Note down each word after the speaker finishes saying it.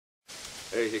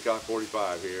Hey, Hickok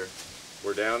 45 here.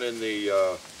 We're down in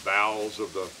the bowels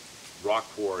of the rock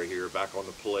quarry here, back on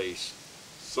the place.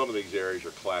 Some of these areas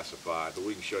are classified, but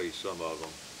we can show you some of them.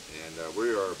 And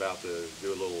we are about to do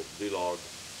a little vlog,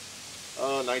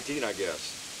 19 I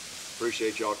guess.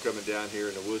 Appreciate y'all coming down here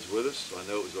in the woods with us. I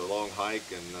know it was a long hike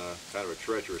and kind of a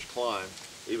treacherous climb.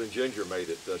 Even Ginger made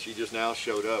it. She just now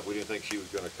showed up. We didn't think she was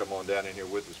going to come on down in here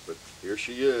with us, but here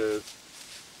she is.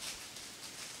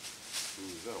 Ooh,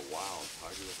 is that a wild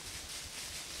tiger?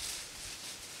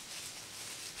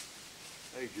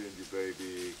 Hey, Ginger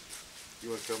baby, you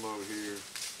want to come over here?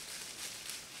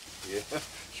 Yeah,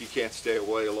 she can't stay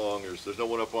away long. There's no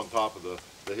one up on top of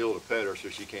the hill to pet her, so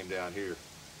she came down here.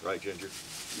 Right, Ginger?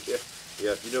 Yeah,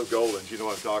 yeah. If you know Goldens, you know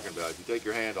what I'm talking about. If you take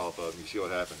your hand off of them, you see what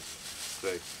happens.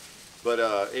 See? But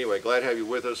anyway, glad to have you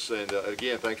with us. And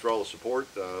again, thanks for all the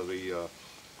support. The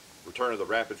return of the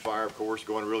rapid fire, of course,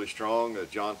 going really strong.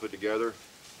 John put together.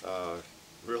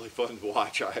 Really fun to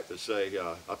watch, I have to say.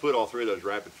 I put all three of those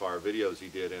rapid fire videos he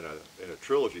did in a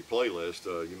trilogy playlist.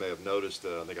 You may have noticed.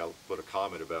 I think I put a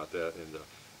comment about that, and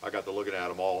I got to looking at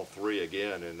them all three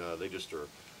again, and they just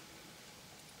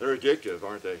they're addictive,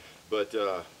 aren't they? But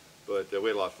we had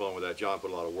a lot of fun with that. John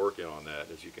put a lot of work in on that,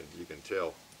 as you can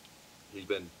tell. He's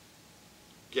been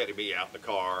getting me out in the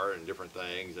car and different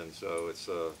things, and so it's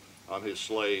I'm his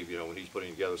slave, you know, when he's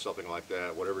putting together something like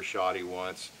that. Whatever shot he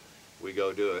wants, we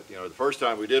go do it. You know, the first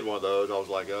time we did one of those, I was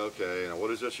like, okay, what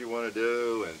is this you want to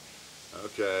do? And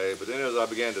okay, but then as I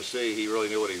began to see, he really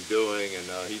knew what he was doing, and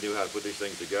he knew how to put these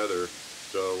things together.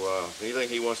 So anything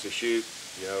he wants to shoot,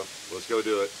 you know, let's go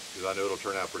do it, because I know it'll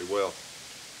turn out pretty well.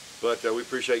 But we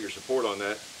appreciate your support on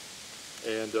that,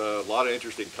 and a lot of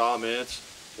interesting comments.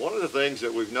 One of the things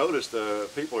that we've noticed,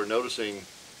 people are noticing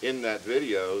in that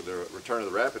video, the return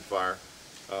of the rapid fire,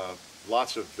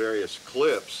 lots of various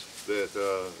clips that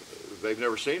they've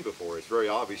never seen before. It's very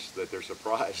obvious that they're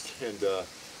surprised, and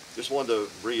just wanted to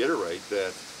reiterate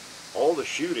that all the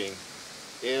shooting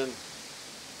in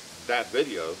that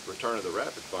video, return of the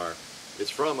rapid fire, it's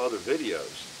from other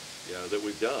videos, you know, that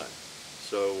we've done.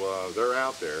 So they're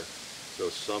out there. So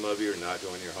some of you are not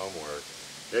doing your homework.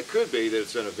 It could be that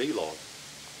it's in a vlog.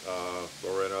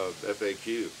 Or in a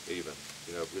FAQ even,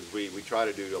 you know, because we try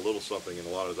to do a little something in a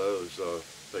lot of those,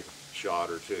 take a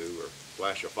shot or two, or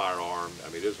flash a firearm. I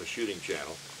mean, it is a shooting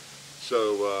channel.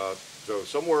 So so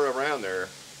somewhere around there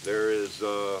is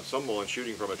someone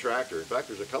shooting from a tractor. In fact,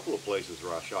 there's a couple of places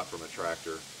where I shot from a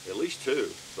tractor, at least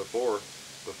two, before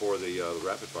the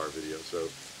rapid fire video.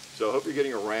 So I hope you're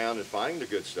getting around and finding the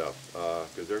good stuff,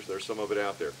 because there's some of it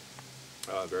out there,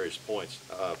 various points,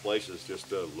 places.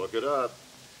 Just look it up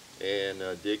and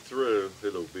dig through.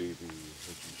 Hello, baby.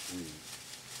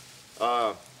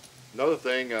 Another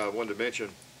thing I wanted to mention,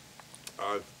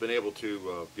 I've been able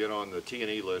to get on the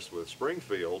T&E list with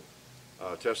Springfield,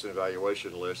 test and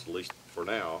evaluation list, at least for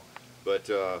now, but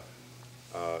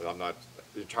I'm not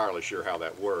entirely sure how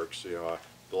that works. You know,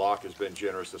 Glock has been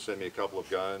generous to send me a couple of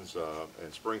guns,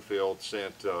 and Springfield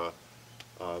sent the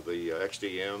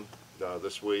XDm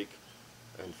this week,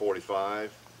 and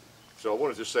 45. So I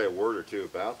want to just say a word or two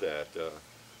about that.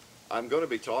 I'm going to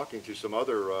be talking to some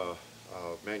other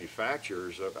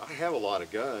manufacturers. I have a lot of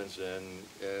guns,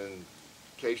 and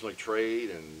occasionally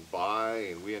trade and buy,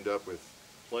 and we end up with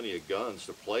plenty of guns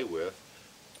to play with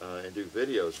and do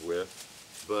videos with.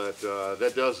 But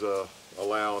that does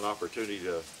allow an opportunity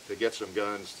to get some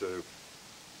guns to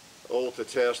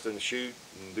test and shoot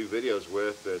and do videos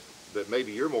with that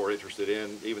maybe you're more interested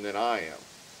in even than I am,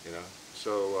 you know.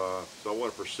 So I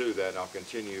want to pursue that, and I'll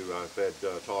continue. I've had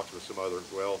talks with some other,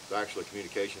 well, actually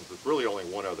communications with really only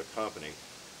one other company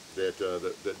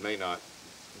that may not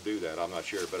do that. I'm not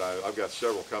sure, but I've got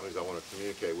several companies I want to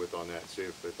communicate with on that and see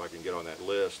if I can get on that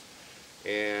list.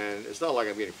 And it's not like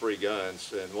I'm getting free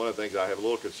guns, and one of the things I have a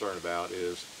little concern about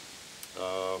is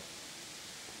I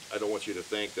don't want you to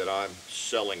think that I'm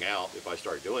selling out if I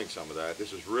start doing some of that.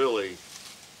 This is really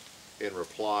in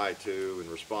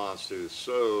response to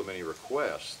so many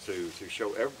requests to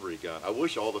show every gun. I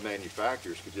wish all the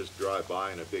manufacturers could just drive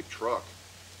by in a big truck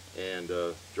and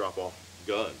drop off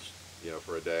guns, you know,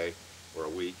 for a day or a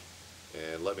week,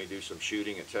 and let me do some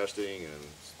shooting and testing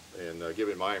and give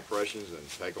it my impressions and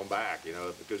take them back, you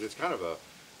know, because it's kind of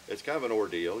an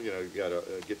ordeal. You know, you got to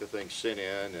get the thing sent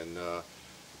in and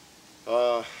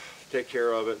take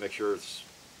care of it, make sure it's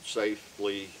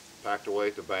safely packed away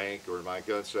at the bank or in my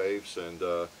gun safes, and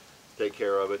take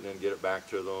care of it, and then get it back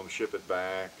to them, ship it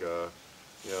back,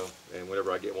 you know. And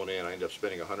whenever I get one in, I end up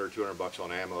spending $100, $200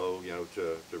 on ammo, you know,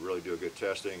 to really do a good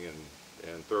testing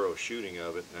and thorough shooting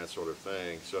of it and that sort of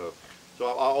thing. So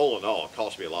all in all, it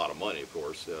cost me a lot of money, of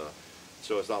course.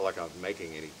 So it's not like I'm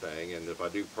making anything, and if I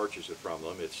do purchase it from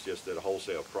them, it's just at a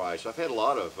wholesale price. I've had a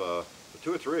lot of,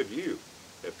 2 or 3 of you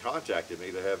have contacted me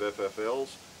that have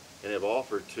FFLs and have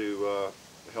offered to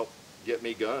help get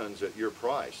me guns at your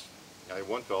price.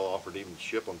 One fellow offered to even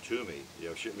ship them to me,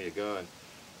 ship me a gun.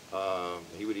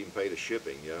 He would even pay the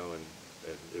shipping, and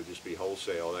it would just be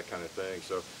wholesale, that kind of thing.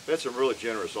 So that's some really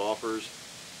generous offers,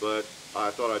 but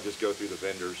I thought I'd just go through the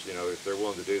vendors, if they're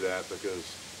willing to do that,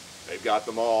 because they've got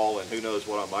them all, and who knows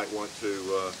what I might want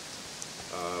to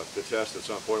test at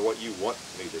some point, what you want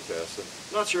me to test. And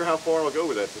I'm not sure how far I'll go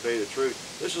with that, to tell you the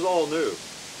truth. This is all new,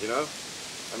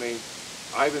 I mean,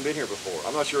 I haven't been here before.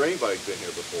 I'm not sure anybody's been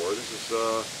here before. This is,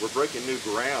 we're breaking new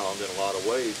ground in a lot of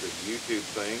ways, this YouTube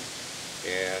thing.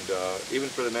 And even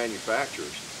for the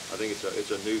manufacturers, I think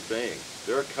it's a new thing.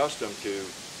 They're accustomed to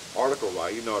article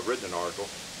writing, even though I've written an article,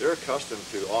 they're accustomed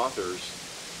to authors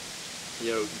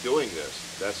doing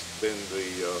this. That's been the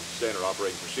standard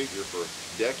operating procedure for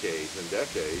decades and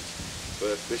decades.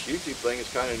 But this YouTube thing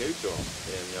is kind of new to them,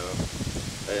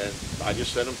 and I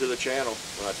just send them to the channel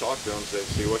when I talk to them, say,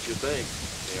 see what you think.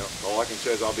 All I can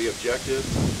say is I'll be objective.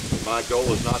 My goal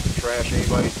is not to trash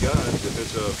anybody's guns. If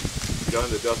it's a gun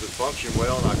that doesn't function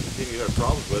well and I continue to have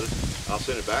problems with it, I'll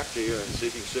send it back to you and see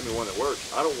if you can send me one that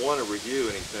works. I don't want to review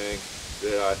anything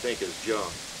that I think is junk.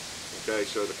 Okay,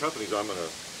 so the companies I'm going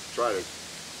to try to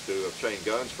obtain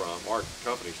guns from are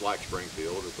companies like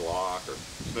Springfield or Glock or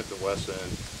Smith & Wesson,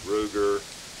 Ruger,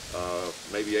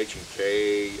 maybe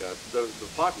H&K, the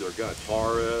popular gun,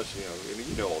 Taurus,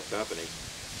 all the companies.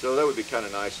 So that would be kind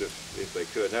of nice if they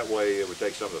could. And that way it would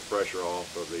take some of the pressure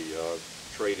off of the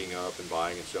trading up and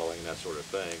buying and selling and that sort of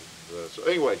thing. So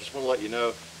anyway, just want to let you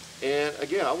know. And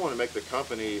again, I want to make the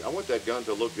company, I want that gun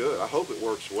to look good. I hope it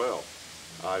works well.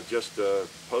 I just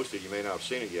posted, you may not have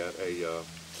seen it yet,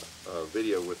 a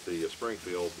video with the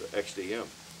Springfield XDm,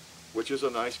 which is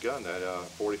a nice gun, that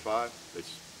 45.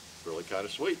 It's really kind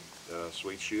of sweet,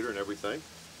 sweet shooter and everything.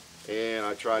 And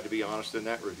I tried to be honest in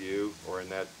that review, or in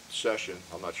that session.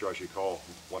 I'm not sure I should call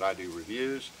what I do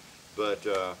reviews, but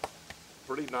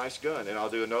pretty nice gun, and I'll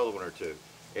do another one or two.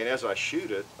 And as I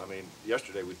shoot it, I mean,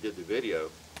 yesterday we did the video,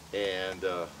 and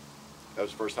that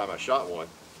was the first time I shot one.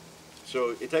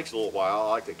 So it takes a little while. I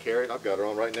like to carry it. I've got it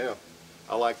on right now.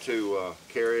 I like to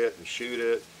carry it and shoot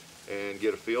it and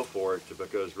get a feel for it,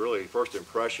 because really first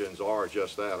impressions are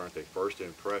just that, aren't they? First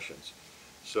impressions.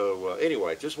 So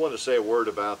anyway, just wanted to say a word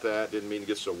about that. Didn't mean to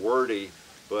get so wordy,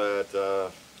 but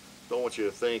don't want you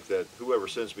to think that whoever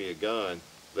sends me a gun,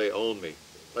 they own me.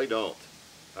 They don't.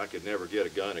 I could never get a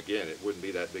gun again. It wouldn't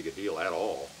be that big a deal at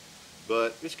all.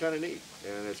 But it's kind of neat,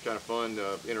 and it's kind of fun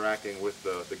interacting with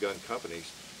the gun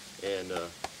companies and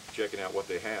checking out what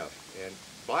they have. And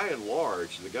by and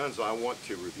large, the guns I want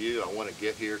to review, I want to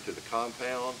get here to the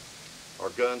compound, are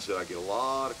guns that I get a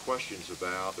lot of questions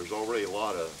about. There's already a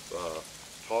lot of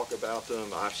talk about them.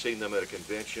 I've seen them at a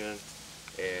convention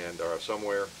and or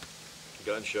somewhere,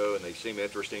 gun show, and they seem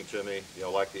interesting to me.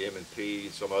 Like the M&P,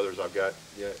 some others I've got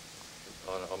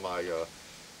on my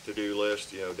to-do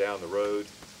list, down the road.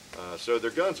 So they're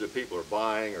guns that people are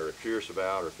buying or are curious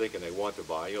about or thinking they want to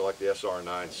buy. Like the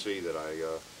SR9C that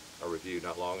I reviewed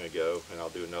not long ago, and I'll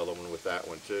do another one with that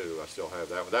one too. I still have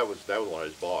that one. That was one I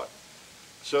just bought.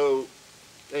 So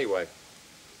anyway,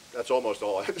 that's almost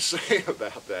all I have to say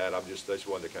about that. I just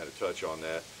wanted to kind of touch on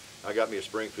that. I got me a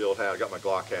Springfield hat. I got my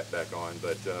Glock hat back on,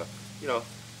 but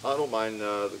I don't mind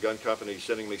the gun company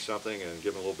sending me something and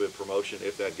giving a little bit of promotion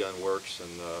if that gun works, and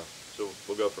so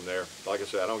we'll go from there. Like I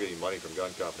said, I don't get any money from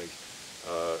gun companies,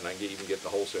 and I can even get the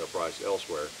wholesale price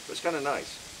elsewhere. But it's kind of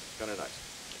nice. Kind of nice.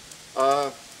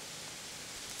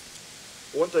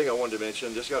 One thing I wanted to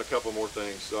mention, just got a couple more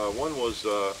things. One was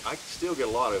I still get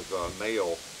a lot of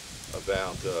mail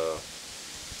about,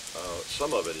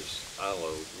 some of it is, I don't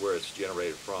know where it's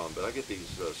generated from, but I get these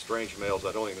strange mails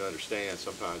I don't even understand,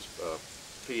 sometimes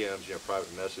PMs,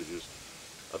 private messages,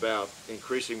 about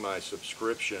increasing my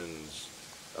subscriptions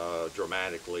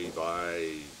dramatically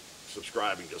by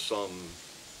subscribing to some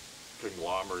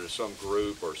conglomerate or some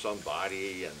group or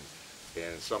somebody,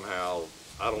 and somehow,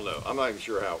 I don't know, I'm not even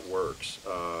sure how it works.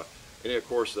 And of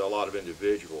course, a lot of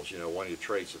individuals, wanting to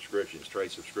trade subscriptions,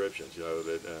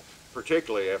 that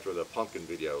particularly after the pumpkin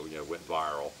video, went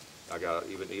viral. I got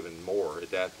even more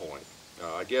at that point.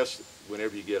 I guess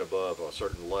whenever you get above a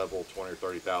certain level, 20 or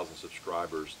 30,000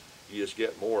 subscribers, you just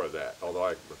get more of that. Although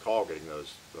I recall getting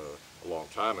those a long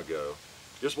time ago.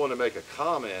 Just want to make a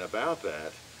comment about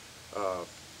that.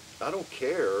 I don't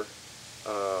care.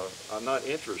 I'm not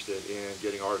interested in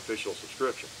getting artificial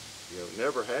subscription.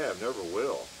 Never have, never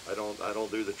will. I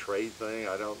don't do the trade thing.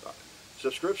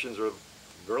 Subscriptions are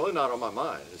really not on my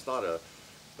mind. It's not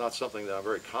not something that I'm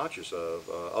very conscious of,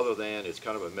 other than it's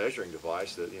kind of a measuring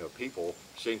device that, people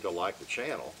seem to like the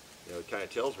channel. It kind of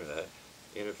tells me that.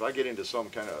 And if I get into some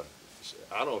kind of,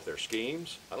 I don't know if they're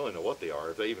schemes, I don't even know what they are,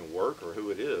 if they even work or who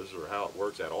it is or how it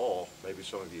works at all. Maybe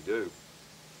some of you do.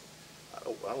 I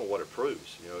don't know what it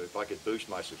proves. If I could boost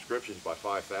my subscriptions by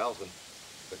 5,000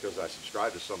 because I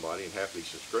subscribe to somebody, and half these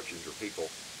subscriptions are people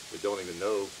that don't even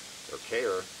know or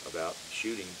care about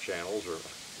shooting channels, or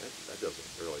that doesn't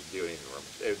really do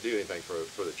anything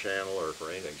for the channel or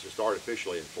for anything. It's just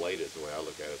artificially inflated, the way I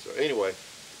look at it. So anyway,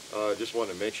 just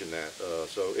wanted to mention that.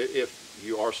 So if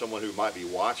you are someone who might be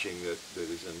watching that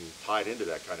is tied into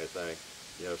that kind of thing,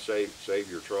 save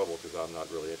your trouble, because I'm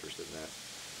not really interested in that.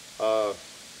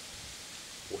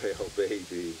 Well,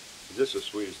 baby, is this the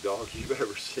sweetest dog you've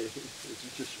ever seen? This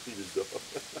is the sweetest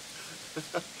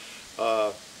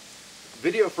dog.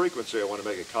 Video frequency, I want to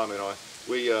make a comment on.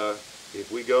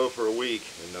 If we go for a week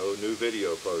and no new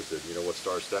video posted, what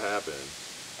starts to happen?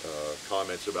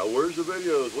 Comments about, where's the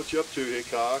videos? What you up to,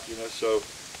 Hickok? So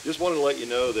just wanted to let you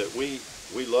know that we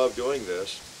love doing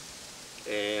this,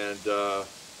 and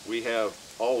we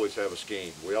always have a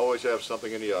scheme. We always have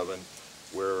something in the oven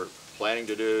we're planning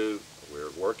to do, we're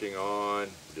working on,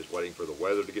 we're just waiting for the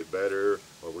weather to get better,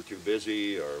 or we're too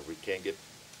busy, or we can't get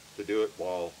to do it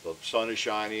while the sun is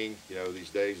shining. These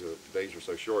days are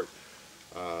so short.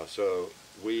 So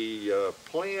we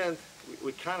planned,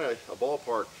 we kind of, a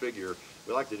ballpark figure,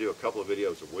 we like to do a couple of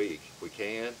videos a week if we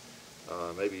can.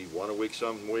 Maybe one a week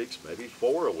some weeks, maybe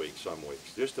 4 a week some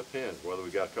weeks. Just depends whether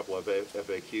we got a couple of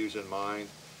FAQs in mind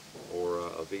or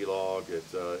a vlog.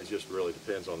 It just really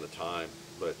depends on the time.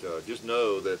 But just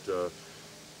know that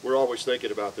we're always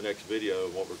thinking about the next video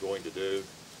and what we're going to do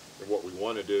and what we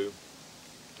want to do.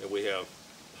 And we have,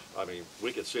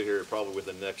 we could sit here probably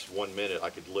within the next 1 minute, I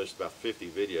could list about 50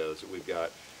 videos that we've got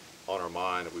on our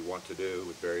mind that we want to do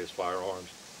with various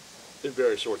firearms and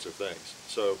various sorts of things.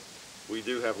 So we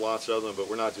do have lots of them, but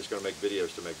we're not just going to make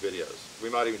videos to make videos.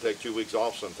 We might even take 2 weeks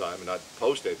off sometime and not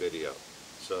post a video.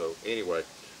 So anyway,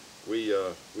 we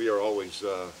are always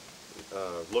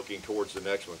looking towards the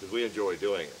next one because we enjoy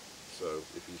doing it. So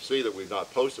if you see that we've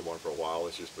not posted one for a while,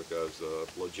 it's just because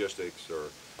of logistics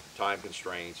or time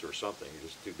constraints or something. You're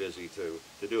just too busy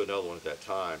to do another one at that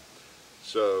time.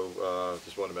 So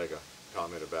just want to make a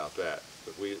comment about that.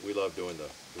 But we love doing the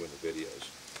videos,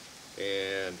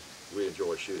 and we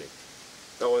enjoy shooting.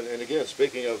 Oh, and again,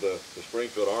 speaking of the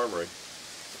Springfield Armory,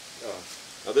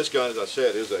 now this gun, as I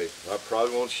said, I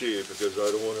probably won't shoot because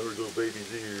I don't want to hurt little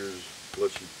baby's ears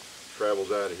unless she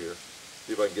travels out of here.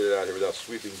 See if I can get it out of here without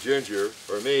sweeping Ginger,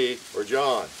 or me, or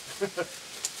John.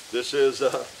 This is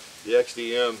the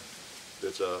XDm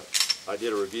I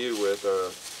did a review with,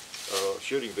 a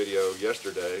shooting video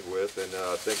yesterday with, and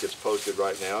I think it's posted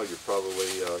right now. You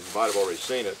might have already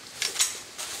seen it,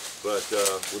 but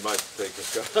we might take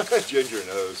a Ginger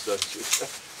knows, doesn't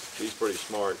she? She's pretty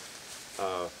smart.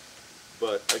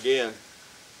 But again,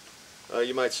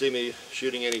 you might see me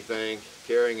shooting anything,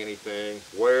 carrying anything,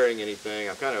 wearing anything.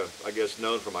 I'm kind of, I guess,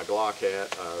 known for my Glock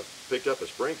hat. Picked up a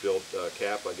Springfield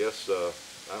cap, I guess, a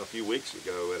few weeks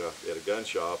ago at a gun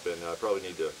shop, and I probably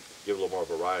need to give a little more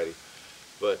variety.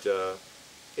 But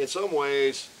in some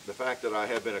ways, the fact that I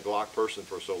have been a Glock person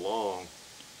for so long,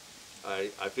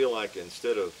 I feel like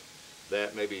instead of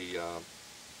that maybe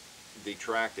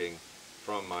detracting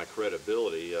from my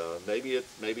credibility, maybe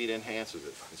it enhances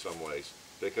it in some ways,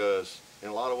 because in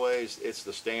a lot of ways it's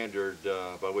the standard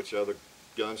by which other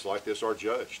guns like this are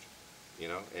judged,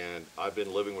 and I've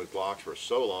been living with Glocks for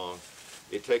so long,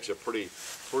 it takes a pretty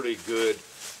good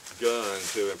gun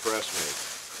to impress me.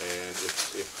 And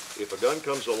if a gun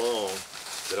comes along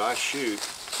that I shoot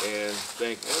and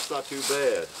think, it's not too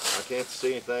bad, I can't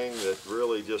see anything that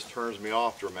really just turns me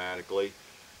off dramatically,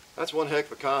 that's one heck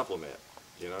of a compliment.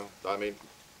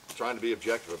 Trying to be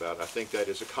objective about it, I think that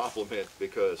is a compliment,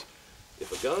 because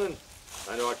if a gun,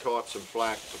 I know I caught some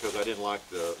flack because I didn't like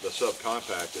the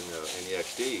subcompact in the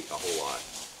XD a whole lot.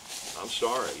 I'm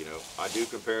sorry, I do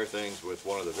compare things with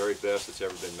one of the very best that's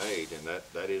ever been made, and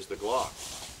that is the Glock.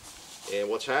 And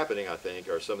what's happening, I think,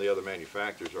 are some of the other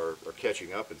manufacturers are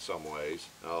catching up in some ways.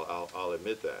 I'll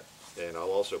admit that. And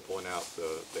I'll also point out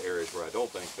the areas where I don't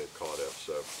think they've caught up.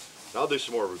 So I'll do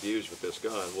some more reviews with this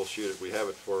gun. We'll shoot it. We have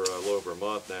it for a little over a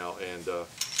month now, and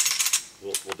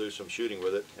we'll do some shooting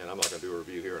with it. And I'm not going to do a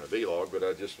review here in a vlog, but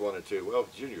I just wanted to, well,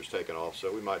 Junior's taking off,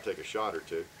 so we might take a shot or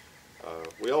two.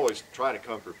 We always try to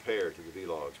come prepared to the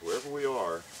vlogs, wherever we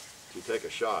are, to take a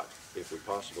shot if we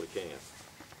possibly can.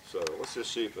 So let's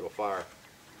just see if it'll fire.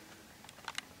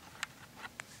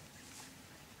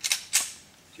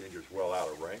 Ginger's well out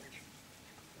of range.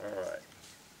 All right.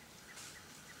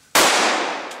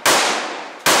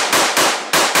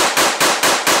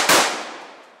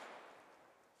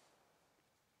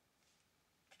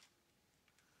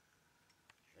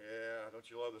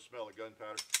 love the smell of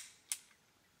gunpowder.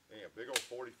 Yeah, big old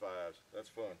 45s. That's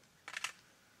fun.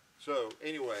 So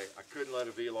anyway, I couldn't let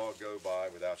a vlog go by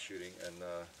without shooting, and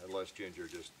unless Ginger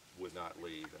just would not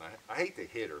leave. And I hate to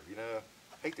hit her, you know.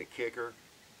 I hate to kick her.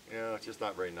 You know, it's just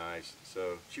not very nice.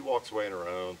 So she walks away on her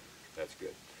own. That's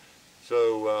good.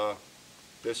 So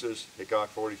this is Hickok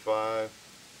 45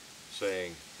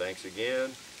 saying thanks again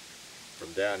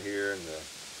from down here in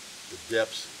the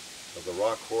depths of the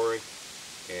rock quarry.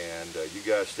 And you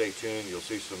guys stay tuned. You'll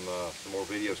see some more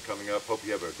videos coming up. Hope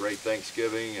you have a great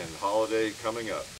Thanksgiving and holiday coming up.